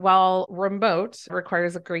While remote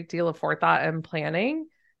requires a great deal of forethought and planning,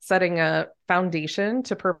 setting a foundation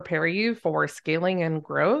to prepare you for scaling and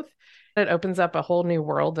growth, it opens up a whole new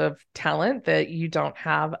world of talent that you don't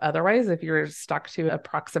have otherwise if you're stuck to a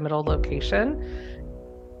proximal location.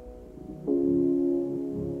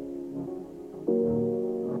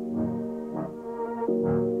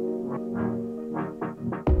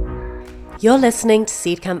 You're listening to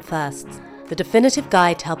Seed Camp Firsts, the definitive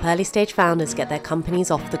guide to help early stage founders get their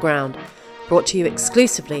companies off the ground, brought to you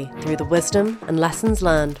exclusively through the wisdom and lessons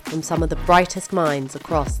learned from some of the brightest minds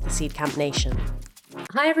across the Seed Camp nation.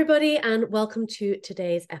 Hi everybody, and welcome to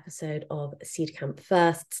today's episode of Seed Camp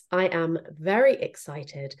Firsts. I am very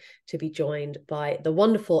excited to be joined by the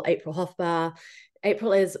wonderful April Hofbauer.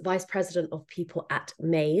 April is Vice President of People at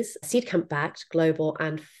Maze, Seed Camp backed, global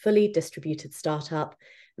and fully distributed startup.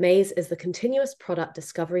 Maze is the continuous product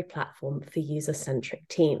discovery platform for user-centric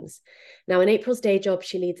teams. Now, in April's day job,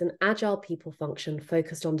 she leads an agile people function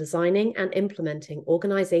focused on designing and implementing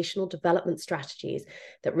organizational development strategies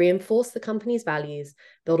that reinforce the company's values,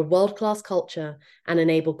 build a world-class culture, and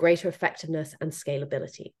enable greater effectiveness and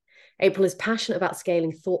scalability. April is passionate about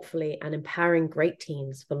scaling thoughtfully and empowering great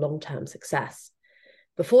teams for long-term success.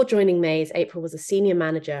 Before joining Maze, April was a senior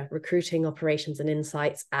manager recruiting operations and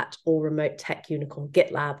insights at all-remote tech unicorn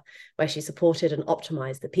Gitlab, where she supported and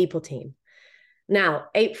optimized the people team. Now,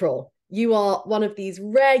 April, you are one of these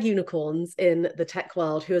rare unicorns in the tech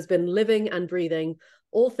world who has been living and breathing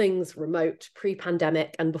all things remote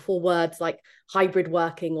pre-pandemic and before words like hybrid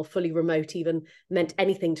working or fully remote even meant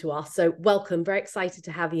anything to us. So welcome, very excited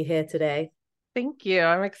to have you here today. Thank you.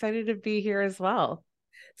 I'm excited to be here as well.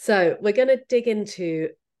 So we're going to dig into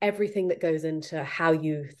everything that goes into how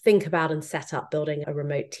you think about and set up building a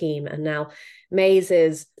remote team. And now Maze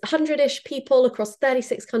is 100-ish people across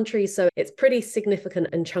 36 countries. So it's pretty significant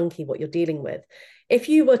and chunky what you're dealing with. If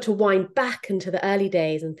you were to wind back into the early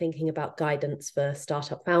days and thinking about guidance for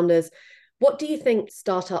startup founders, what do you think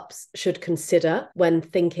startups should consider when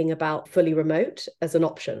thinking about fully remote as an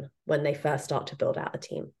option when they first start to build out a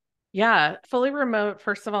team? Yeah, fully remote,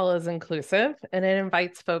 first of all, is inclusive and it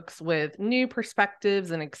invites folks with new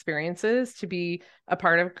perspectives and experiences to be a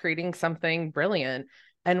part of creating something brilliant.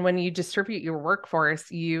 And when you distribute your workforce,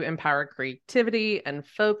 you empower creativity and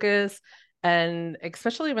focus. And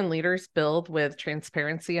especially when leaders build with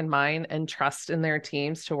transparency in mind and trust in their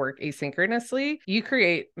teams to work asynchronously, you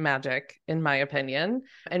create magic, in my opinion.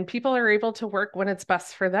 And people are able to work when it's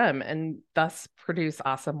best for them and thus produce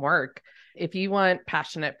awesome work. If you want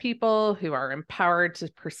passionate people who are empowered to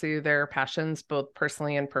pursue their passions, both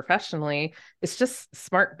personally and professionally, it's just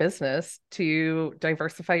smart business to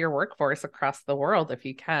diversify your workforce across the world if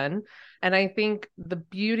you can. And I think the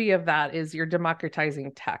beauty of that is you're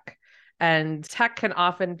democratizing tech. And tech can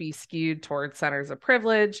often be skewed towards centers of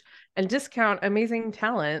privilege and discount amazing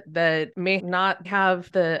talent that may not have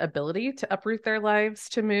the ability to uproot their lives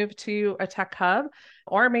to move to a tech hub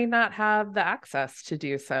or may not have the access to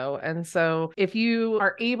do so. And so if you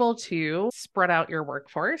are able to spread out your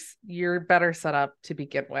workforce, you're better set up to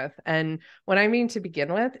begin with. And when I mean to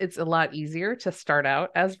begin with, it's a lot easier to start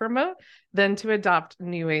out as remote than to adopt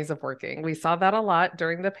new ways of working. We saw that a lot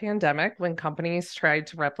during the pandemic when companies tried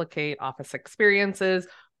to replicate office experiences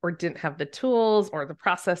or didn't have the tools or the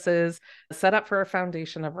processes set up for a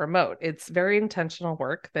foundation of remote. It's very intentional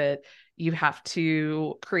work that you have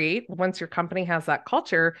to create. Once your company has that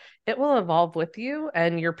culture, it will evolve with you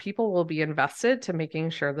and your people will be invested to making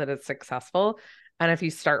sure that it's successful. And if you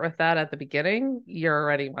start with that at the beginning, you're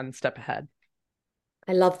already one step ahead.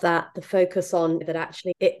 I love that. The focus on that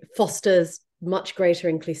actually it fosters much greater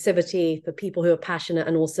inclusivity for people who are passionate.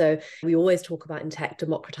 And also we always talk about in tech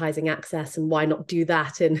democratizing access, and why not do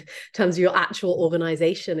that in terms of your actual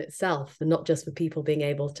organization itself and not just for people being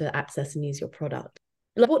able to access and use your product.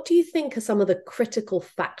 What do you think are some of the critical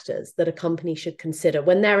factors that a company should consider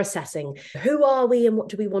when they're assessing who are we and what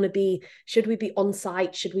do we want to be? Should we be on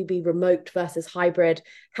site? Should we be remote versus hybrid?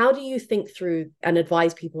 How do you think through and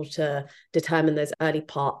advise people to determine those early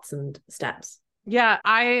parts and steps? Yeah,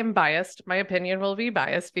 I am biased. My opinion will be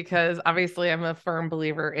biased because obviously I'm a firm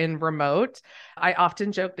believer in remote. I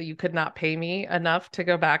often joke that you could not pay me enough to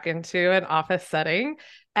go back into an office setting.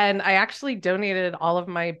 And I actually donated all of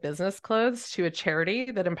my business clothes to a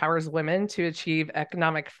charity that empowers women to achieve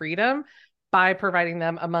economic freedom by providing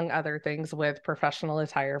them, among other things, with professional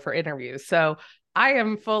attire for interviews. So I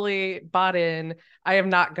am fully bought in. I am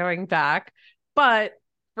not going back. But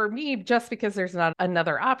for me, just because there's not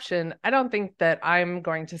another option, I don't think that I'm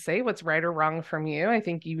going to say what's right or wrong from you. I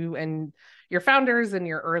think you and your founders and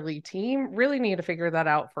your early team really need to figure that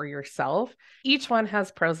out for yourself. Each one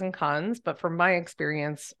has pros and cons, but from my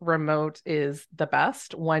experience, remote is the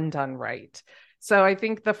best when done right. So I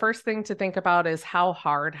think the first thing to think about is how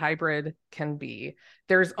hard hybrid can be.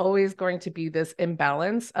 There's always going to be this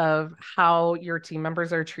imbalance of how your team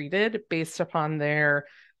members are treated based upon their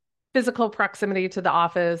physical proximity to the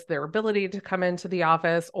office, their ability to come into the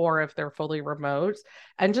office, or if they're fully remote.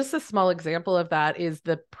 And just a small example of that is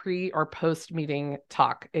the pre or post meeting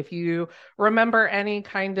talk. If you remember any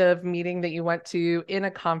kind of meeting that you went to in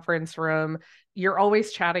a conference room, you're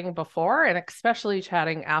always chatting before and especially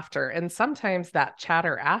chatting after. And sometimes that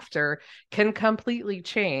chatter after can completely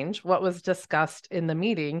change what was discussed in the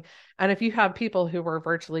meeting. And if you have people who were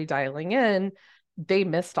virtually dialing in, they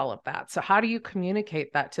missed all of that. So how do you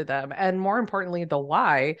communicate that to them? And more importantly, the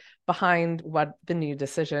why behind what the new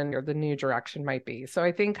decision or the new direction might be. So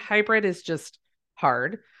I think hybrid is just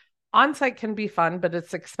hard. On-site can be fun, but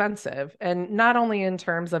it's expensive. And not only in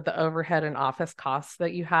terms of the overhead and office costs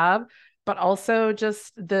that you have, but also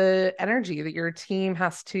just the energy that your team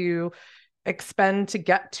has to expend to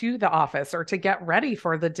get to the office or to get ready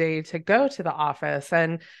for the day to go to the office.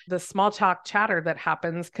 And the small talk chatter that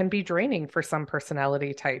happens can be draining for some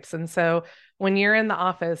personality types. And so when you're in the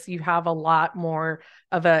office, you have a lot more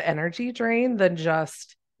of an energy drain than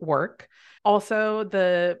just work. Also,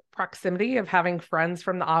 the proximity of having friends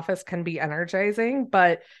from the office can be energizing,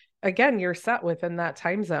 but again, you're set within that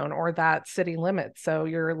time zone or that city limit. So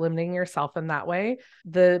you're limiting yourself in that way.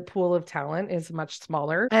 The pool of talent is much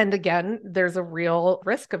smaller. And again, there's a real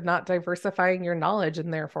risk of not diversifying your knowledge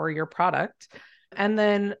and therefore your product. And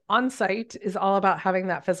then on-site is all about having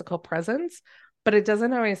that physical presence, but it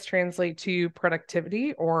doesn't always translate to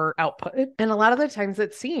productivity or output. And a lot of the times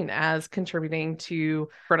it's seen as contributing to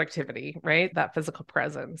productivity, right? That physical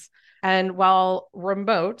presence. And while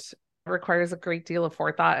remote requires a great deal of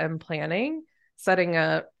forethought and planning, setting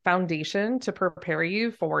a foundation to prepare you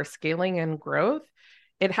for scaling and growth,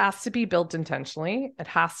 it has to be built intentionally. It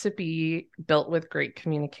has to be built with great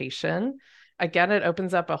communication. Again, it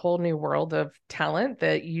opens up a whole new world of talent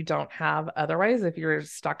that you don't have otherwise if you're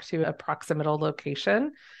stuck to a proximal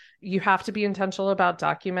location. You have to be intentional about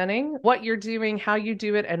documenting what you're doing, how you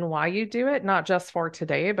do it, and why you do it, not just for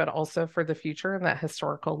today, but also for the future and that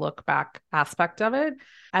historical look back aspect of it.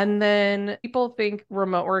 And then people think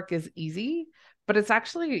remote work is easy, but it's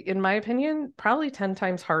actually, in my opinion, probably 10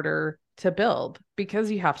 times harder to build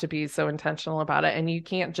because you have to be so intentional about it. And you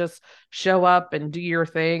can't just show up and do your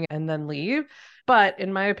thing and then leave. But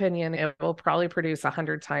in my opinion, it will probably produce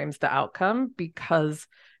 100 times the outcome because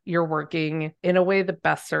you're working in a way that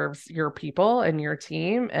best serves your people and your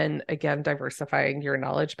team. And again, diversifying your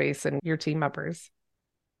knowledge base and your team members.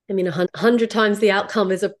 I mean, 100 times the outcome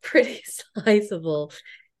is a pretty sizable.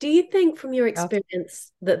 Do you think from your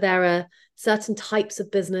experience that there are certain types of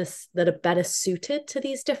business that are better suited to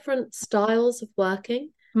these different styles of working?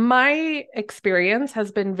 My experience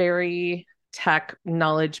has been very tech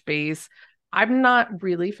knowledge based. I'm not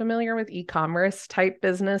really familiar with e-commerce type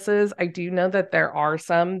businesses. I do know that there are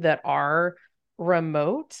some that are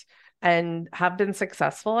remote and have been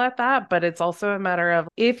successful at that, but it's also a matter of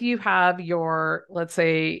if you have your, let's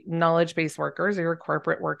say, knowledge-based workers or your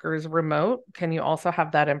corporate workers remote, can you also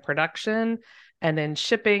have that in production and in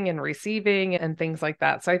shipping and receiving and things like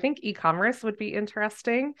that? So I think e-commerce would be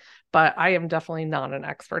interesting, but I am definitely not an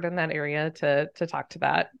expert in that area to talk to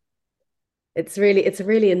that. It's a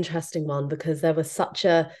really interesting one because there was such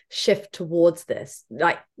a shift towards this,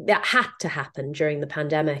 like that had to happen during the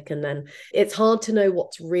pandemic. And then it's hard to know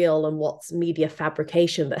what's real and what's media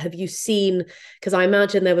fabrication. But have you seen, because I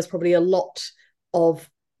imagine there was probably a lot of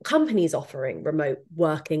companies offering remote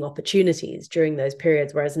working opportunities during those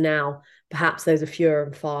periods, whereas now perhaps those are fewer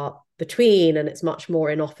and far between and it's much more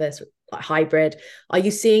in office, like hybrid. Are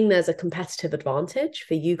you seeing there's a competitive advantage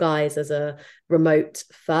for you guys as a remote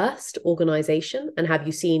first organization? And have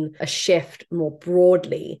you seen a shift more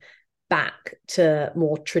broadly back to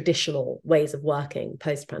more traditional ways of working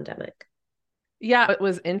post-pandemic? Yeah, what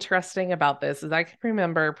was interesting about this is I can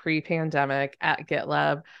remember pre-pandemic at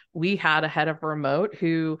GitLab, we had a head of remote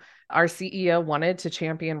who our CEO wanted to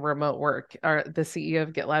champion remote work. The CEO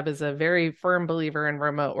of GitLab is a very firm believer in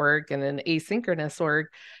remote work and in asynchronous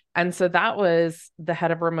work. And so that was the head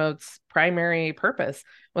of remote's primary purpose,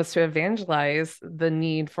 was to evangelize the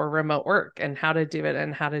need for remote work and how to do it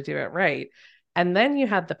and how to do it right. And then you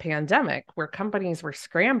had the pandemic where companies were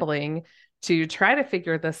scrambling to try to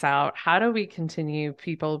figure this out. How do we continue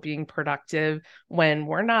people being productive when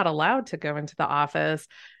we're not allowed to go into the office?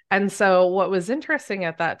 And so, what was interesting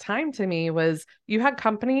at that time to me was you had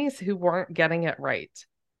companies who weren't getting it right.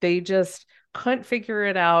 They just couldn't figure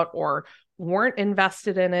it out, or weren't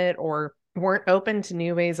invested in it, or weren't open to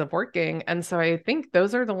new ways of working. And so I think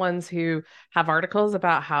those are the ones who have articles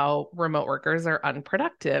about how remote workers are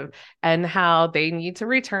unproductive and how they need to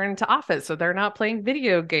return to office so they're not playing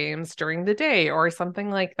video games during the day or something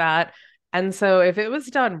like that. And so if it was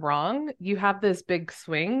done wrong, you have this big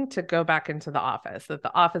swing to go back into the office, that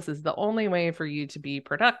the office is the only way for you to be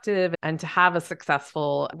productive and to have a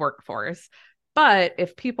successful workforce. But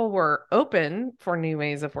if people were open for new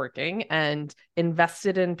ways of working and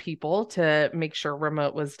invested in people to make sure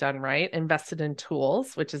remote was done right, invested in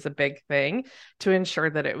tools, which is a big thing to ensure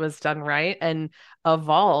that it was done right, and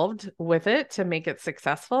evolved with it to make it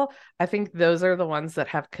successful, I think those are the ones that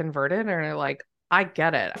have converted and are like, I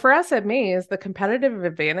get it. For us at Maze, the competitive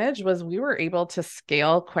advantage was we were able to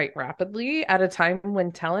scale quite rapidly at a time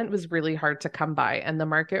when talent was really hard to come by and the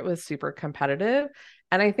market was super competitive.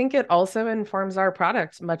 And I think it also informs our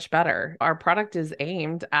product much better. Our product is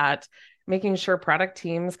aimed at making sure product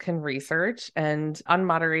teams can research and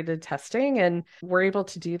unmoderated testing. And we're able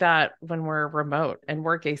to do that when we're remote and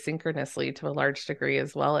work asynchronously to a large degree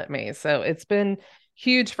as well at Maze. So it's been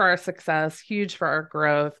huge for our success, huge for our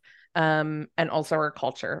growth. And also our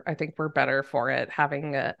culture. I think we're better for it,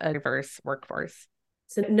 having a diverse workforce.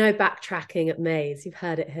 So no backtracking at Maze. You've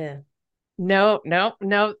heard it here. No,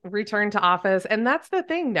 return to office. And that's the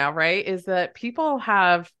thing now, right? Is that people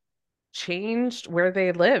have changed where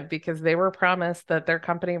they live because they were promised that their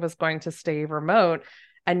company was going to stay remote.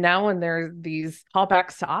 And now when there's these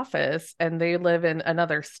callbacks to office and they live in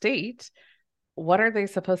another state, what are they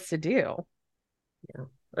supposed to do? Yeah,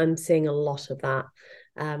 I'm seeing a lot of that.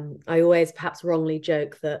 I always perhaps wrongly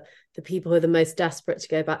joke that the people who are the most desperate to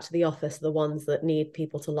go back to the office are the ones that need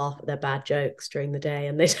people to laugh at their bad jokes during the day,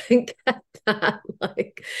 and they don't get that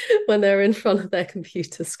like when they're in front of their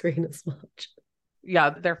computer screen as much. Yeah,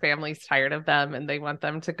 their family's tired of them and they want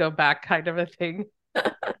them to go back, kind of a thing.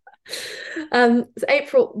 So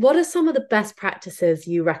April, what are some of the best practices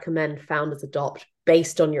you recommend founders adopt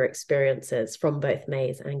based on your experiences from both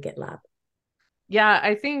Maze and GitLab? Yeah,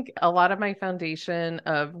 I think a lot of my foundation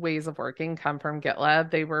of ways of working come from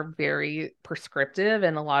GitLab. They were very prescriptive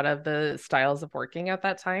in a lot of the styles of working at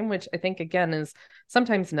that time, which I think, again, is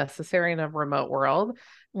sometimes necessary in a remote world.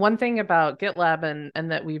 One thing about GitLab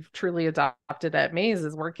and that we've truly adopted at Maze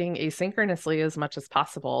is working asynchronously as much as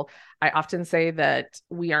possible. I often say that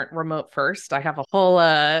we aren't remote first. I have a whole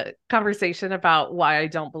conversation about why I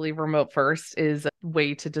don't believe remote first is a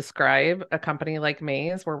way to describe a company like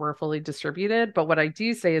Maze where we're fully distributed. But what I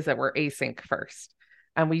do say is that we're async first.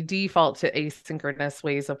 And we default to asynchronous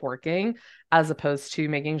ways of working as opposed to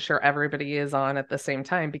making sure everybody is on at the same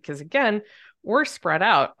time. Because again, we're spread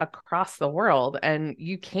out across the world and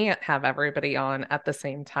you can't have everybody on at the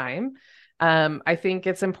same time. I think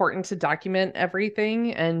it's important to document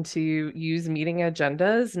everything and to use meeting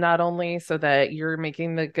agendas, not only so that you're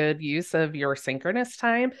making the good use of your synchronous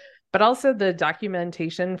time, but also the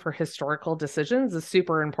documentation for historical decisions is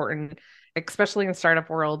super important, especially in startup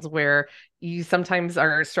worlds where you sometimes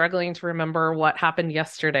are struggling to remember what happened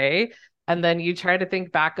yesterday. And then you try to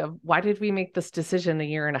think back of why did we make this decision a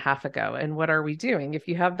year and a half ago? And what are we doing? If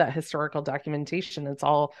you have that historical documentation, it's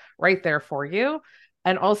all right there for you.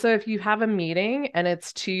 And also, if you have a meeting and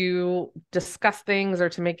it's to discuss things or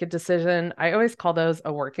to make a decision, I always call those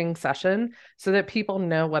a working session so that people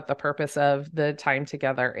know what the purpose of the time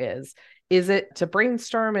together is. Is it to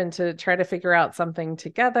brainstorm and to try to figure out something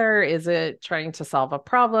together? Is it trying to solve a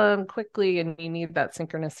problem quickly and you need that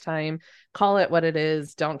synchronous time? Call it what it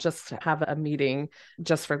is. Don't just have a meeting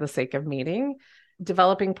just for the sake of meeting.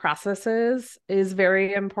 Developing processes is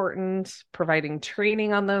very important, providing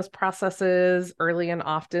training on those processes early and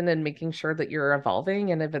often, and making sure that you're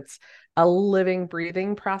evolving. And if it's a living,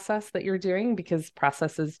 breathing process that you're doing, because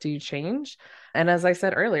processes do change. And as I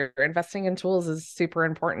said earlier, investing in tools is super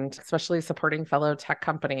important, especially supporting fellow tech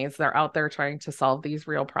companies. They're out there trying to solve these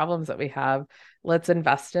real problems that we have. Let's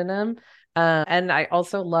invest in them. And I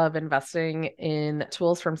also love investing in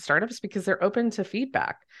tools from startups because they're open to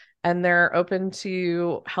feedback and they're open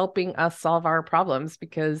to helping us solve our problems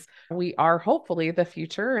because we are hopefully the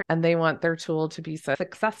future and they want their tool to be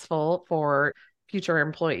successful for future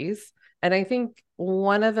employees. And I think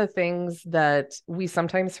one of the things that we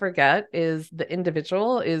sometimes forget is the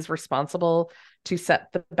individual is responsible to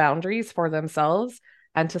set the boundaries for themselves.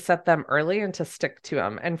 and to set them early and to stick to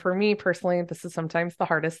them. And for me personally, this is sometimes the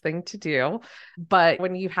hardest thing to do. But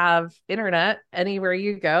when you have internet anywhere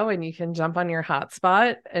you go and you can jump on your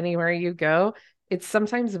hotspot anywhere you go, it's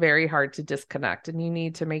sometimes very hard to disconnect. And you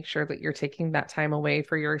need to make sure that you're taking that time away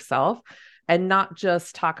for yourself and not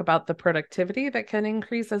just talk about the productivity that can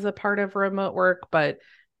increase as a part of remote work, but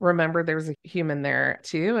remember there's a human there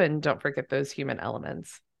too. And don't forget those human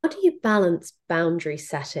elements. How do you balance boundary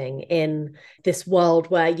setting in this world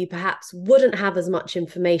where you perhaps wouldn't have as much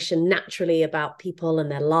information naturally about people and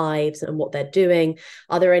their lives and what they're doing?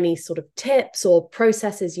 Are there any sort of tips or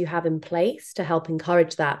processes you have in place to help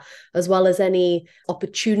encourage that, as well as any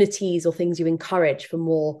opportunities or things you encourage for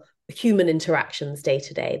more human interactions day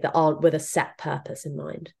to day that aren't with a set purpose in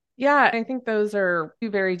mind? Yeah, I think those are two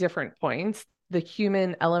very different points. The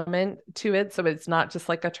human element to it, so it's not just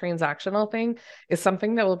like a transactional thing, is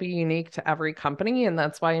something that will be unique to every company. And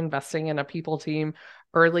that's why investing in a people team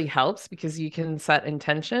early helps, because you can set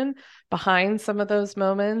intention behind some of those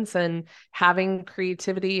moments and having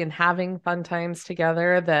creativity and having fun times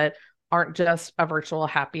together that aren't just a virtual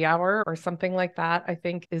happy hour or something like that, I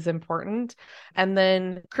think is important. And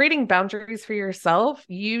then creating boundaries for yourself,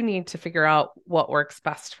 you need to figure out what works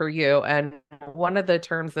best for you. And one of the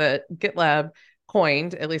terms that GitLab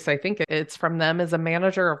coined, at least I think it's from them, is a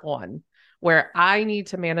manager of one, where I need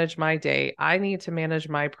to manage my day. I need to manage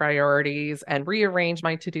my priorities and rearrange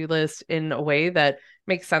my to-do list in a way that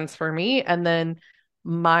makes sense for me. And then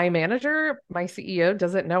my manager, my CEO,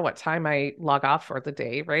 doesn't know what time I log off for the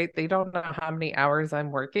day, right? They don't know how many hours I'm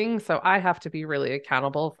working. So I have to be really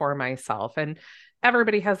accountable for myself. And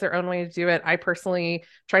everybody has their own way to do it. I personally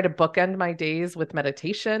try to bookend my days with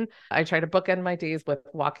meditation. I try to bookend my days with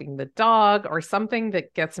walking the dog or something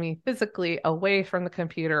that gets me physically away from the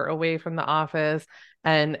computer, away from the office,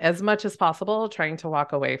 and as much as possible, trying to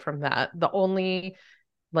walk away from that. The only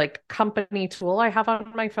like company tool I have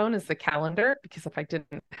on my phone is the calendar, because if I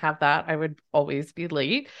didn't have that, I would always be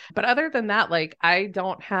late. But other than that, like I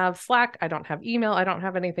don't have Slack, I don't have email, I don't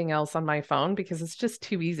have anything else on my phone because it's just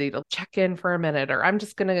too easy to check in for a minute, or I'm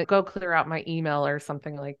just going to go clear out my email or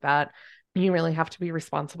something like that. You really have to be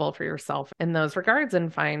responsible for yourself in those regards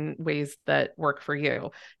and find ways that work for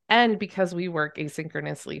you. And because we work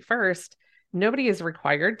asynchronously first, nobody is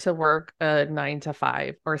required to work a 9 to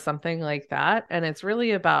 5 or something like that. And it's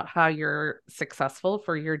really about how you're successful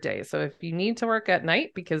for your day. So if you need to work at night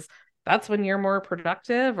because that's when you're more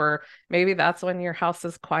productive, or maybe that's when your house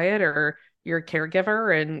is quiet, or you're a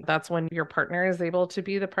caregiver and that's when your partner is able to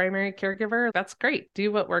be the primary caregiver, that's great.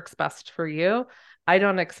 Do what works best for you. I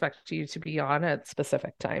don't expect you to be on at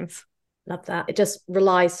specific times. Love that. It just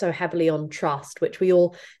relies so heavily on trust, which we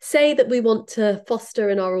all say that we want to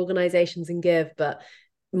foster in our organizations and give, but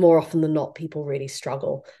more often than not, people really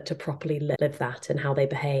struggle to properly live that and how they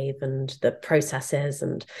behave and the processes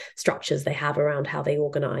and structures they have around how they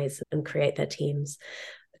organize and create their teams.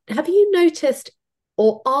 Have you noticed,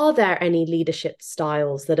 or are there any leadership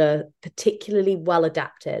styles that are particularly well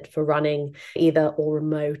adapted for running either or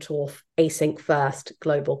remote or async first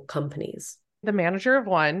global companies? The manager of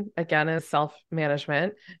one, again, is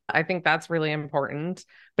self-management. I think that's really important.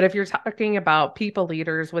 But if you're talking about people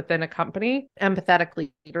leaders within a company, empathetic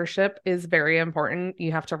leadership is very important.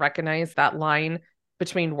 You have to recognize that line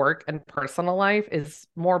between work and personal life is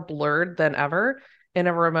more blurred than ever in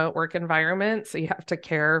a remote work environment. So you have to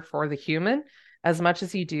care for the human as much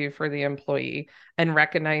as you do for the employee, and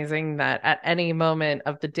recognizing that at any moment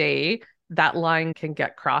of the day, that line can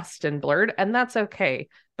get crossed and blurred, and that's okay.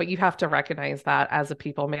 But you have to recognize that as a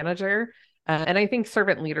people manager. And I think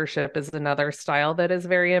servant leadership is another style that is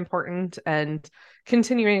very important, and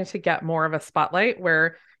continuing to get more of a spotlight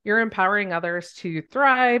where you're empowering others to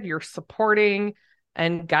thrive, you're supporting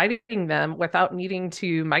and guiding them without needing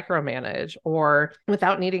to micromanage or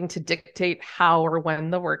without needing to dictate how or when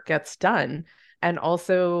the work gets done. And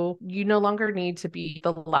also, you no longer need to be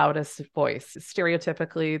the loudest voice.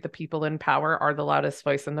 Stereotypically, the people in power are the loudest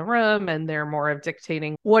voice in the room, and they're more of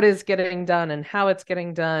dictating what is getting done and how it's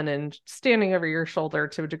getting done and standing over your shoulder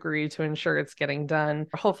to a degree to ensure it's getting done.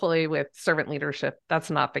 Hopefully, with servant leadership, that's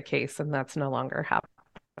not the case, and that's no longer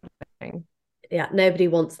happening. Yeah, nobody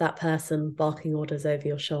wants that person barking orders over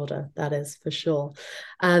your shoulder. That is for sure.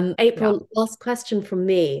 April, last question from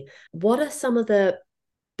me. What are some of the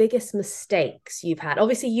biggest mistakes you've had?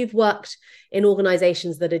 Obviously, you've worked in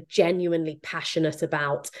organizations that are genuinely passionate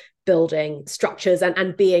about building structures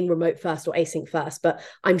and being remote first or async first, but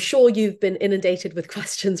I'm sure you've been inundated with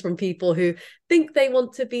questions from people who think they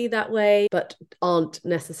want to be that way but aren't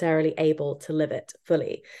necessarily able to live it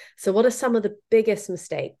fully. So what are some of the biggest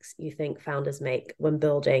mistakes you think founders make when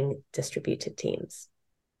building distributed teams?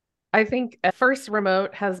 I think at first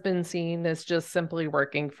remote has been seen as just simply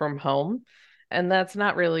working from home, and that's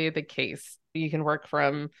not really the case. You can work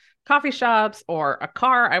from coffee shops or a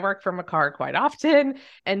car. I work from a car quite often,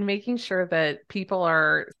 and making sure that people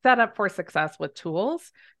are set up for success with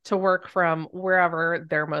tools to work from wherever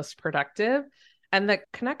they're most productive. And the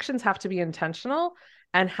connections have to be intentional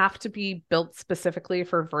and have to be built specifically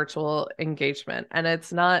for virtual engagement. And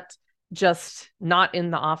it's not just not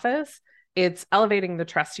in the office, it's elevating the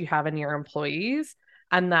trust you have in your employees.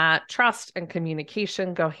 And that trust and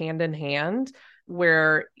communication go hand in hand,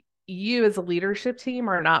 where you as a leadership team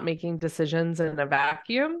are not making decisions in a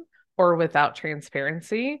vacuum or without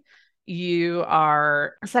transparency. You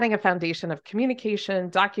are setting a foundation of communication,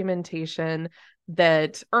 documentation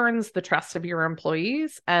that earns the trust of your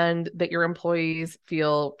employees and that your employees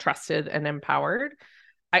feel trusted and empowered.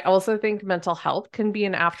 I also think mental health can be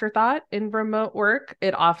an afterthought in remote work.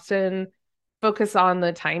 It often focus on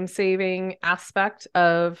the time saving aspect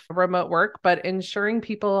of remote work, but ensuring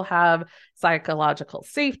people have psychological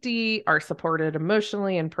safety, are supported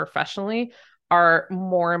emotionally and professionally are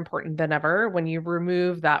more important than ever when you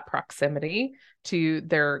remove that proximity to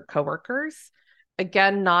their coworkers.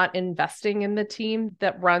 Again, not investing in the team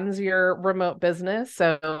that runs your remote business.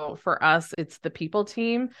 So for us, it's the people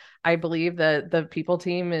team. I believe that the people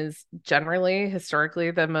team is generally,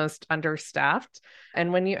 historically, the most understaffed.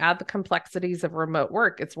 And when you add the complexities of remote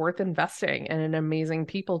work, it's worth investing in an amazing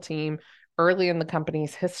people team early in the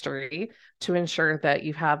company's history to ensure that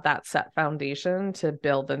you have that set foundation to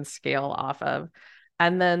build and scale off of.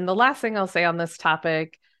 And then the last thing I'll say on this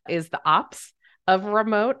topic is the ops of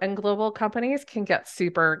remote and global companies can get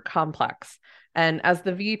super complex. And as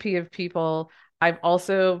the VP of people, I've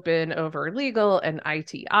also been over legal and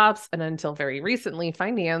IT ops, and until very recently,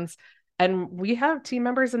 finance. And we have team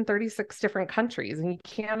members in 36 different countries, and you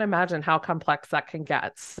can't imagine how complex that can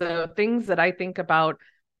get. So, things that I think about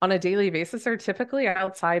on a daily basis are typically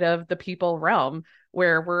outside of the people realm,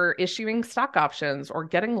 where we're issuing stock options or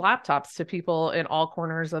getting laptops to people in all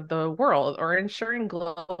corners of the world, or ensuring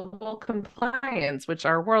global compliance, which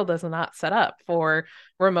our world is not set up for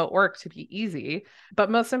remote work to be easy. But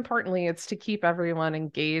most importantly, it's to keep everyone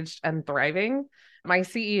engaged and thriving. My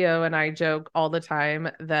CEO and I joke all the time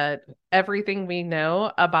that everything we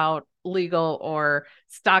know about legal or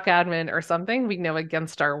stock admin or something, we know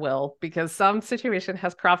against our will because some situation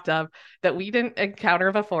has cropped up that we didn't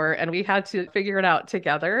encounter before and we had to figure it out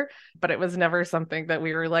together. But it was never something that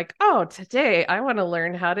we were like, oh, today I want to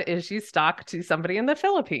learn how to issue stock to somebody in the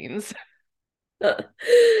Philippines.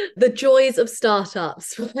 The joys of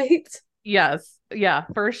startups, right? Yes. Yeah,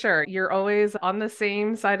 for sure. You're always on the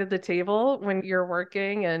same side of the table when you're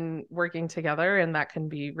working and working together, and that can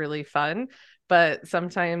be really fun. But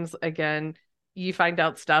sometimes, again, you find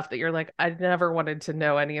out stuff that you're like, I never wanted to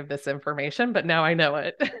know any of this information, but now I know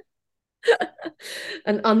it.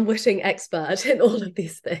 An unwitting expert in all of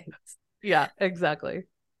these things. Yeah, exactly.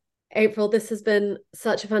 April, this has been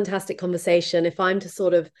such a fantastic conversation. If I'm to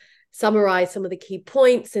sort of summarize some of the key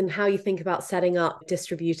points in how you think about setting up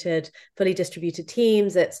fully distributed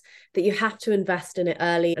teams, it's that you have to invest in it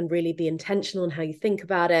early and really be intentional in how you think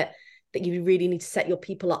about it, that you really need to set your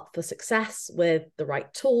people up for success with the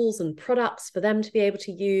right tools and products for them to be able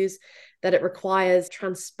to use, that it requires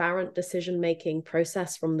transparent decision-making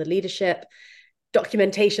process from the leadership,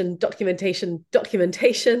 documentation,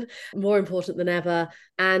 more important than ever.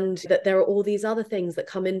 And that there are all these other things that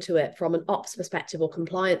come into it from an ops perspective or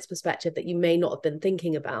compliance perspective that you may not have been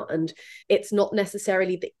thinking about. And it's not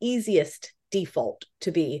necessarily the easiest default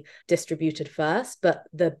to be distributed first, but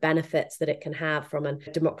the benefits that it can have from a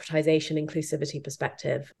democratization, inclusivity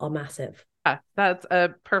perspective are massive. Yeah, that's a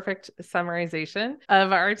perfect summarization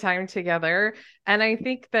of our time together. And I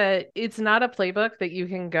think that it's not a playbook that you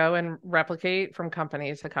can go and replicate from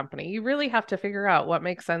company to company. You really have to figure out what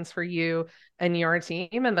makes sense for you and your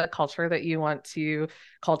team and the culture that you want to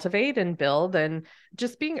cultivate and build, and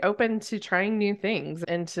just being open to trying new things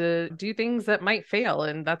and to do things that might fail,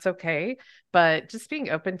 and that's okay. But just being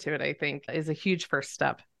open to it, I think, is a huge first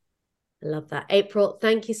step. I love that. April,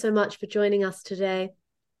 thank you so much for joining us today.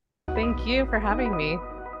 Thank you for having me.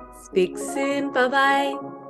 Speak soon. Bye-bye.